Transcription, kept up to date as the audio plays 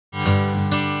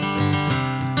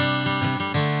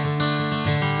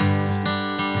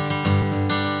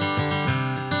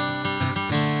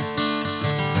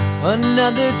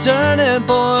Another turning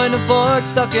point, a fork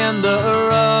stuck in the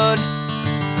road.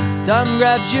 Time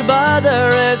grabs you by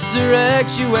the wrist,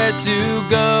 directs you where to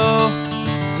go.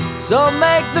 So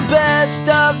make the best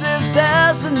of this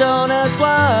test and don't ask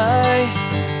why.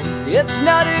 It's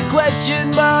not a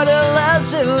question but a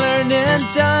lesson learned in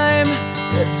time.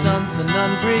 It's something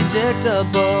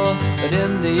unpredictable, but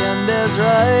in the end is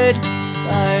right.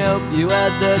 I hope you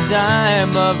had the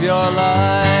time of your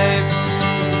life.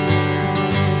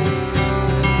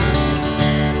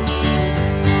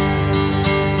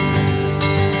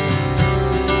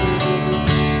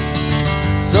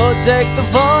 So take the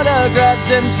photographs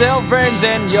and still frames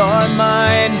in your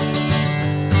mind,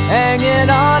 hanging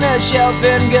on a shelf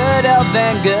in good health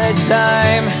and good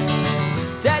time.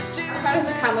 Our proudest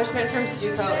accomplishment from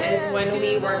Stuco is when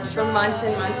we worked for months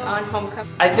and months on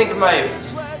homecoming. I think my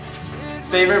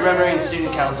favorite memory in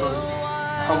student council is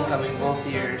homecoming both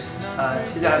years,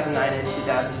 2009 and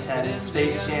 2010,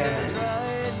 Space Jam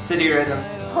and City Rhythm.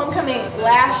 Homecoming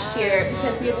last year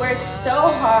because we worked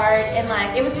so hard, and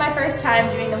it was my first time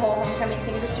doing the whole homecoming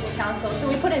thing for student council, so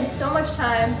we put in so much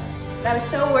time, and I was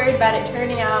so worried about it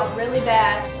turning out really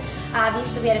bad.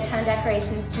 Obviously we had a ton of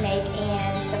decorations to make,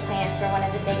 and the plants were one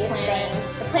of the biggest things.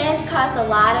 The plants caused a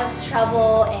lot of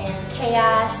trouble and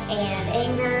chaos and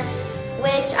anger,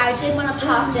 which I did want to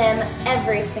pop them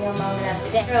every single moment of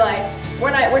the day. We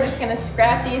were like, we're just going to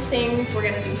scrap these things, we're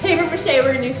going to do paper mache,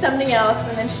 we're going to do something else,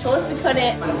 and then she told us we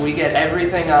couldn't. We get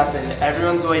everything up and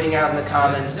everyone's waiting out in the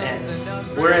commons, and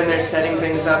we're in there setting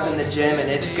things up in the gym, and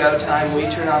it's go time. We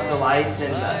turn off the lights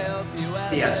and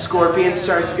the scorpion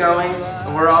starts going,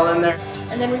 and we're all in there.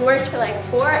 And then we worked for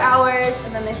 4 hours,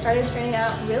 and then they started turning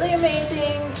out really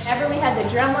amazing. Whenever we had the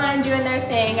drum line doing their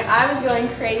thing, I was going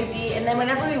crazy. And then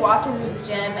whenever we walked into the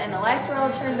gym and the lights were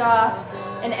all turned off,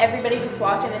 and everybody just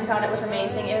walked in and thought it was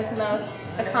amazing, it was the most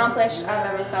accomplished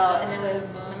I've ever felt, and it was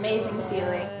an amazing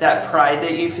feeling. That pride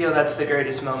that you feel, that's the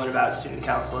greatest moment about student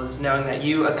council, is knowing that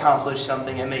you accomplished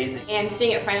something amazing. And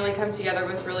seeing it finally come together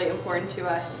was really important to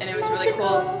us, and it was really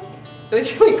cool. It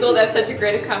was really cool to have such a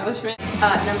great accomplishment.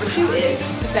 Number 2 is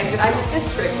the fact that I booked this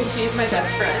trip because she's my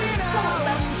best friend.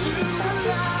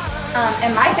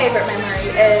 And my favorite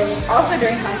memory is also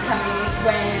during homecoming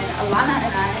when Alana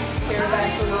and I were about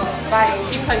to go fight.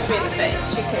 She punched me in the face.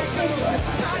 She kicked me, so I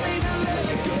punched her.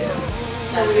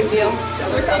 No big deal.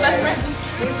 We're still best friends.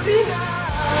 Peace.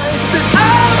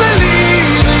 I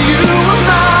believe that you were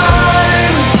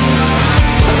mine.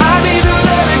 I need to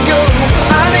let it go.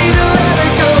 I need to let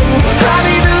it go. I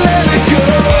need to let it go.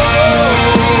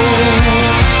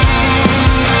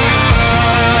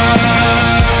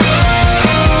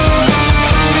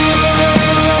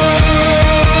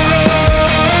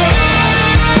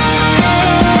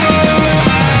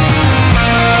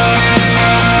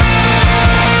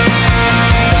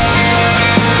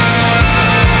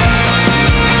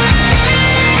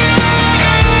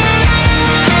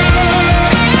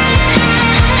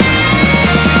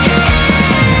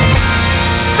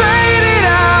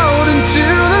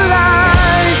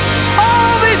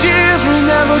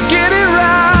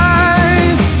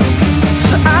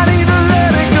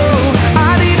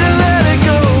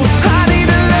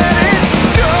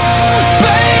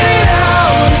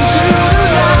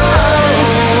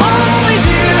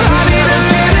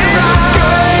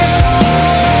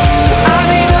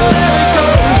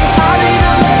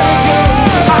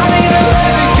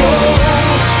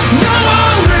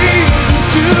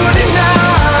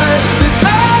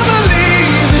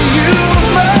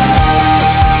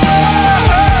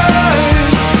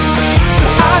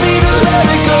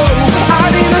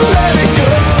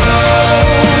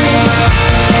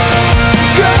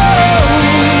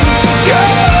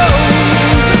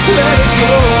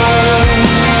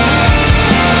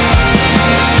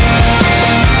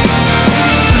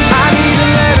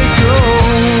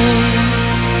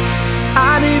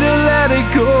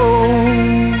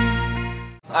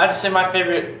 I have to say my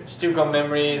favorite Stuco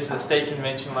memory is the state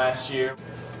convention last year.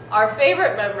 Our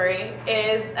favorite memory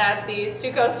is at the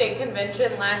Stuco State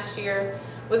Convention last year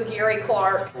with Gary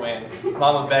Clark. When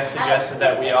Mama Beck suggested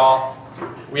that we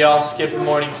all skip the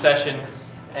morning session,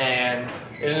 and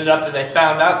it ended up that they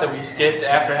found out that we skipped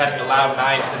after having a loud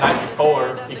night the night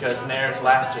before because Nair's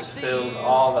laugh just fills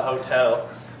all the hotel,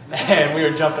 and we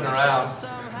were jumping around.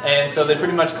 And so they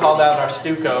pretty much called out our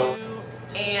Stuco.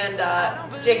 And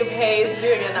Jacob Hayes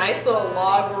doing a nice little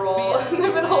log roll in the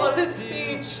middle of his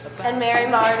speech. And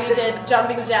Mary Marty did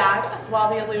jumping jacks while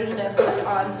the illusionist was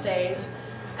on stage.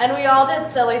 And we all did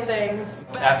silly things.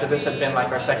 After this had been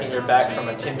our second year back from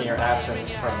a 10-year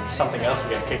absence from something else we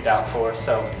got kicked out for,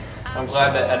 so I'm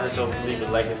glad that Edwardsville could leave a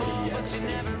legacy at the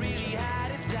state convention.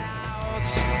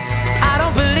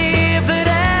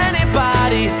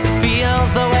 nobody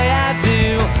feels the way I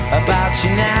do about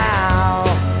you now.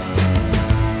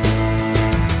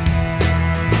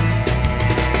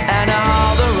 And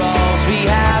all the roads we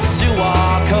have to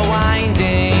walk are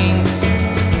winding,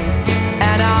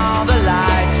 and all the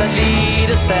lights that lead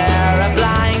us there are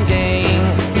blinding.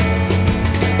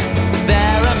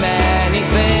 There are many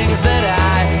things that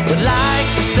I would like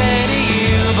to say to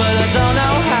you, but I don't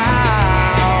know how.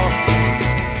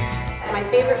 My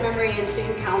favorite memory in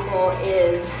student council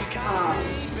is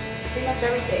pretty much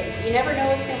everything. You never know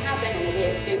what's going to happen in a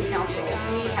day of student council.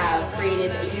 We have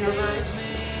created a universe.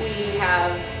 We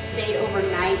have stayed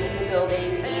overnight in the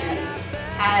building and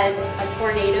had a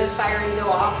tornado siren go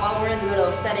off while we're in the middle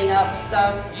of setting up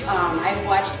stuff. I've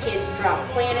watched kids drop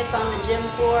planets on the gym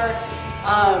floor.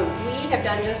 We have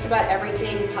done just about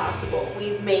everything possible.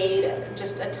 We've made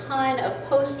just a ton of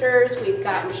posters. We've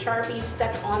gotten Sharpies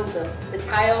stuck on the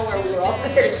tile where we were all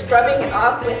there scrubbing it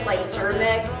off with like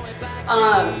Germex.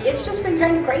 It's just been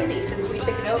kind of crazy since we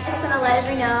took it over. I just want to let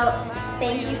everyone know,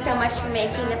 thank you so much for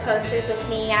making the posters with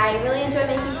me. I really enjoy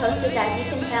making posters, as you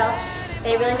can tell.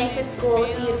 They really make the school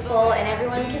look beautiful, and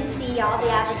everyone can see all the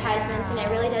advertisements, and it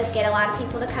really does get a lot of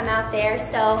people to come out there.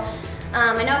 So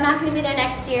I know I'm not going to be there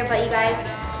next year, but you guys,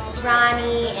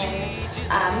 Ronnie and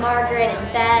Margaret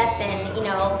and Beth, and you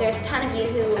know, there's a ton of you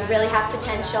who really have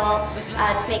potential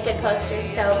to make good posters.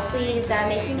 So please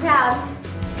make me proud.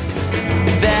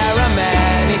 There are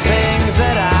many things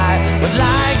that I would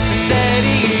like to say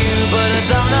to you, but I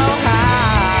don't know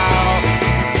how.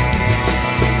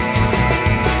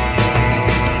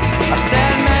 I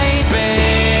said maybe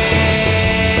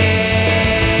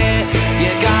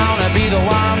you're gonna be the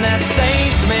one that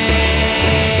saves me.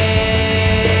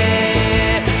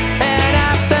 And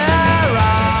after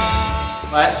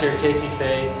all, Last year, Casey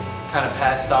Faye kind of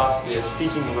passed off the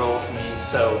speaking role to me,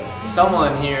 so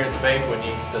someone here at the banquet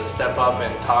needs to step up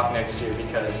and talk next year,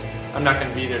 because I'm not going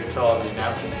to be there to fill all the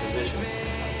announcing positions.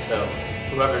 So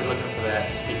whoever's looking for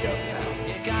that, speak up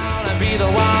now. you're gonna be the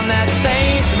one that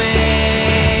saves me.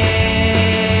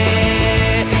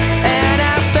 And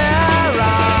after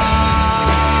all,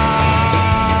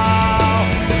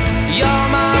 you're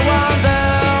my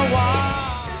wonderwall.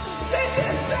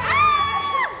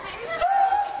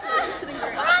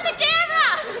 We're on the camera!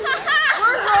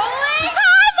 We're rolling!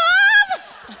 Hi, Mom!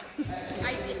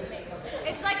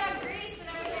 It's like on Grease and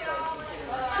everything all.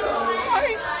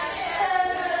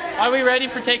 Are we ready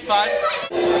for take 5?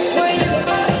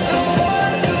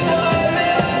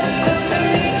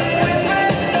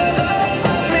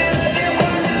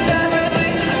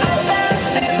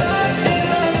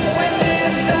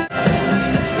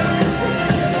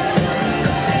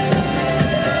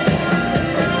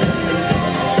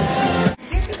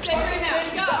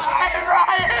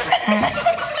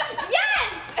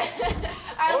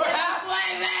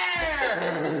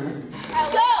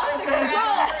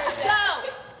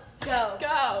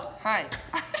 Hi.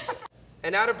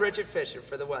 And now to Bridget Fisher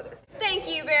for the weather. Thank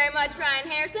you very much, Ryan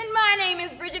Harrison. My name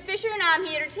is Bridget Fisher, and I'm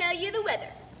here to tell you the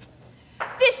weather.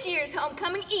 This year's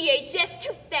homecoming EHS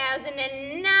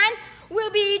 2009 will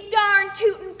be darn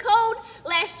tootin' cold.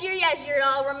 Last year, as you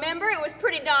all remember, it was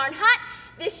pretty darn hot.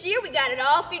 This year, we got it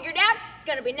all figured out. It's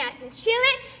gonna be nice and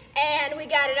chilly, and we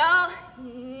got it all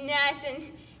nice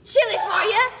and chilly for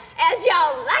you, as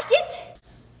y'all like it.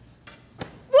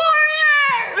 Warrior!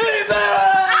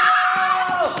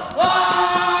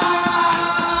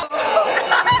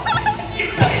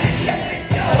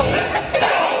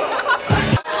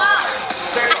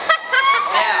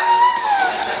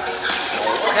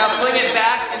 Now fling it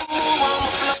back.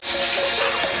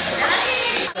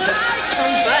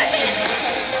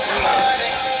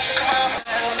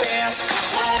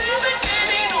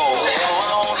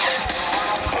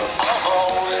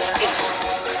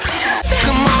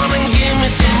 Come on and give me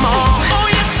some more. Oh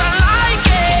yes, I like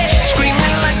it.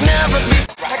 Screaming like never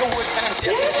before.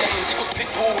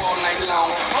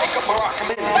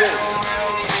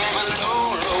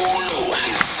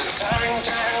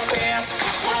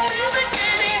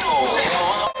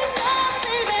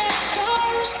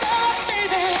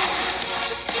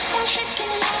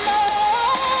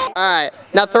 All right,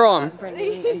 now throw him. You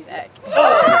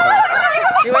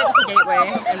went to Gateway.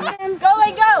 Go,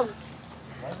 let go!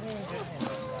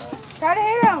 Try to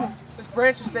hit him! This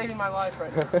branch is saving my life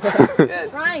right now.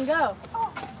 Ryan, go!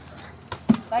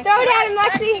 Throw it at him,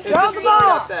 Lexi! Throw the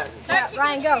ball! Yeah,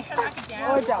 Ryan, go!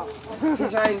 Or don't.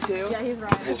 He's Ryan too? Yeah, he's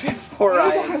Ryan. Poor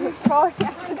Ryan. Go!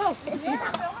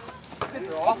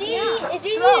 It's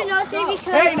easy to know it's me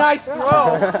because... Hey, nice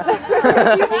throw!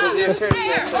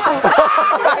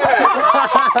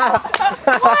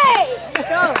 Wait!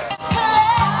 Go!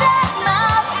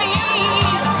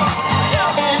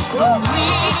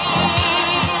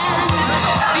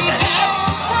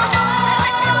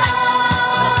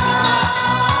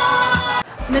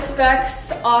 Miss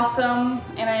Beck's awesome,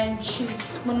 and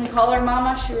she's, when we call her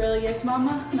Mama, she really is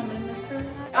Mama, and I'm gonna miss her.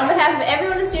 On behalf of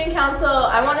everyone in Student Council,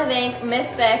 I want to thank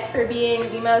Miss Beck for being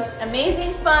the most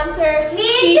amazing sponsor,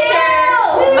 teacher,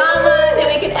 mama that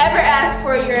we could ever ask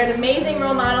for. You're an amazing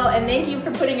role model, and thank you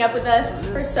for putting up with us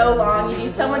for so long. You do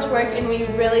so much work, and we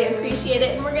really appreciate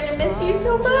it, and we're gonna miss you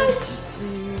so much.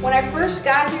 When I first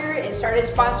got here and started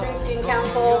sponsoring Student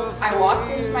Council, I walked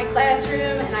into my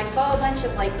classroom and I saw a bunch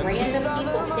of like random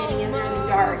people standing in there in the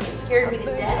dark. It scared me to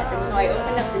death, and so I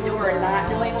opened up the door not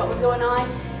knowing what was going on.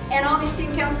 And all these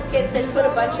Student Council kids had put a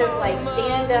bunch of like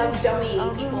stand-up dummy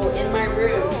people in my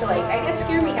room to like, I guess,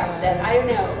 scare me half to death. I don't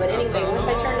know, but anyway, once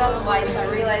I turned on the lights, I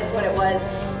realized what it was,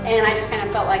 and I just kind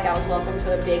of felt like I was welcome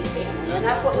to a big family, and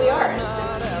that's what we are. It's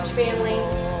just a huge family.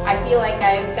 I feel like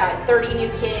I've got 30 new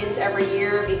kids every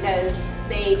year because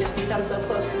they just become so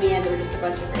close to me and they're just a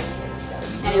bunch of great kids. So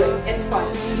anyway, it's fun.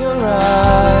 Your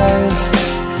eyes,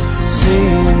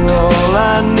 seeing all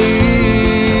I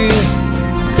need.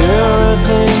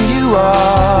 Everything you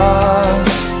are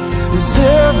is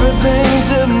everything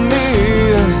to me.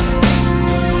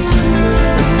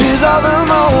 And these are the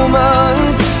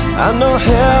moments I know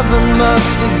heaven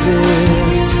must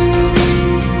exist.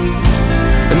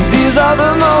 And these are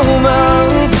the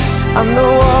moments I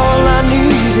know all I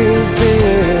need is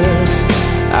this.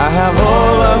 I have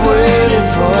all I've waited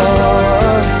for,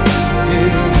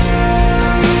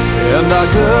 and I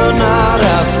could not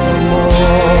ask for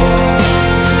more.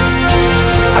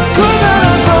 I could not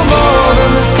ask for more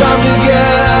than this time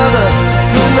together.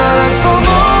 Could not ask for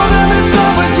more than this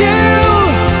time with you.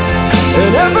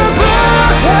 And every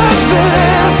prayer has been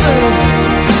answered,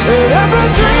 and every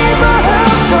dream I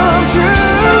have come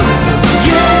true.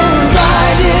 Yeah,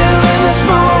 right here in this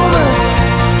moment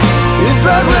is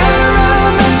right where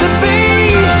I'm meant to be.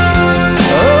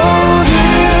 Oh,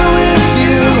 here with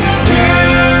you,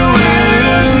 here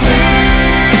with me.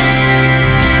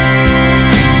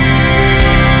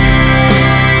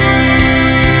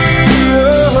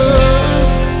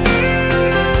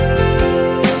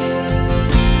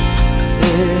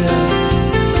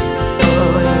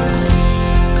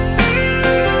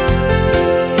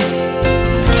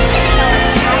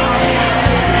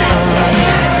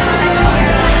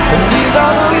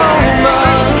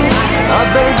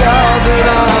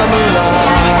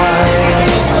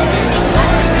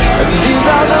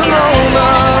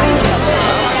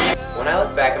 When I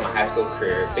look back at my high school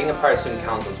career, being a part of Student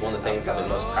Council is one of the things I've been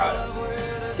most proud of.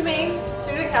 To me,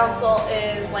 Student Council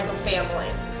is like a family.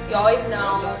 You always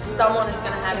know someone is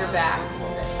going to have your back,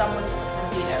 and that someone's going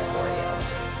to be there for you.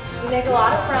 You make a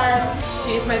lot of friends.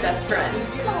 She's my best friend.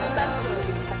 You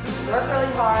work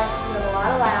really hard, you have a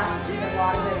lot of laughs, you have a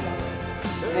lot of great memories.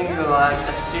 I think a lot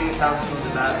of Student Council is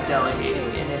about delegating,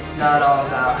 and it's not all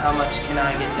about how much can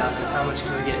I get done, it's how much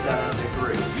can we get done as a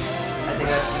group. I think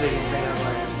that's the biggest thing I've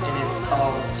learned, and it's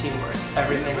all teamwork.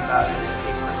 Everything about it is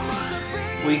teamwork.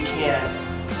 We can't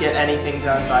get anything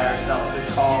done by ourselves.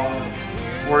 It's all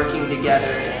working together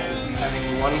and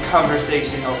having one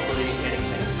conversation, hopefully, and getting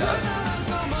things done.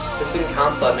 The Student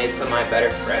Council, I've made some of my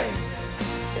better friends.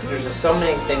 There's just so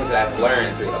many things that I've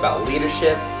learned about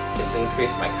leadership. It's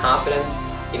increased my confidence.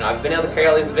 You know, I've been able to create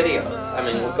all these videos. I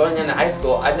mean, going into high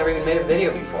school, I'd never even made a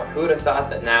video before. Who would have thought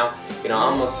that now, you know,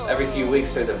 almost every few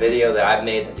weeks there's a video that I've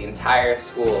made that the entire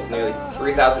school, nearly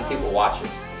 3,000 people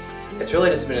watches. It's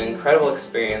really just been an incredible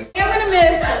experience. I'm gonna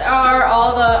miss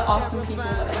all the awesome people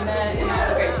that I met and all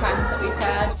the great times that we've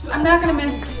had. I'm not gonna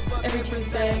miss every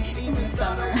Tuesday in the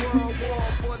summer.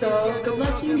 So good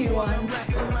luck, you new ones.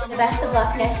 The best of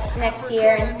luck next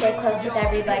year, and stay close with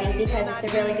everybody because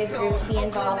it's a really good group to be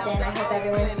involved in. I hope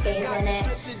everyone stays in it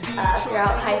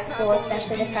throughout high school,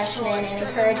 especially the freshmen, and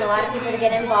encourage a lot of people to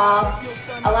get involved.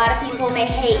 A lot of people may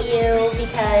hate you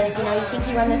because, you know, you think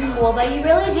you run the school, but you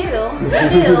really do.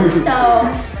 You do. So,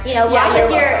 you know, walk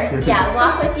with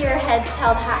your heads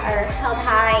held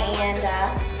high, and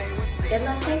good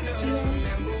luck next year.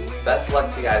 Best luck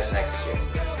to you guys next year.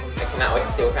 I cannot wait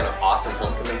to see what kind of awesome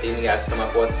homecoming theme you guys come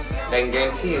up with. And I can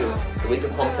guarantee you, the week of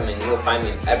homecoming, you'll find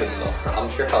me in Edwardsville. I'm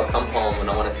sure I'll come home and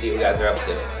I want to see what you guys are up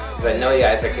to, because I know you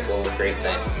guys are capable of great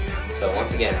things. So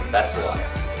once again, best of luck.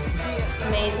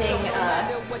 Amazing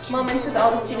moments with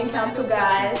all the Student Council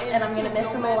guys, and I'm going to miss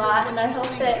them a lot, and I hope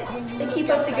that they keep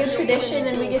up the good tradition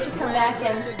and we get to come back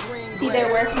and see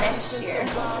their work next year.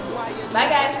 Bye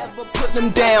guys. Put them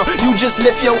down, you just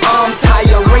lift your arms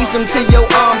higher, raise them till your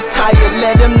arms tired,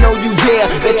 let them know you there,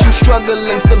 that you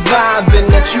struggling, surviving,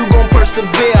 that you gon'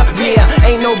 persevere. Yeah,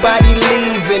 ain't nobody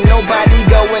leaving, nobody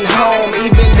going home.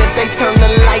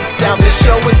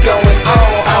 show is going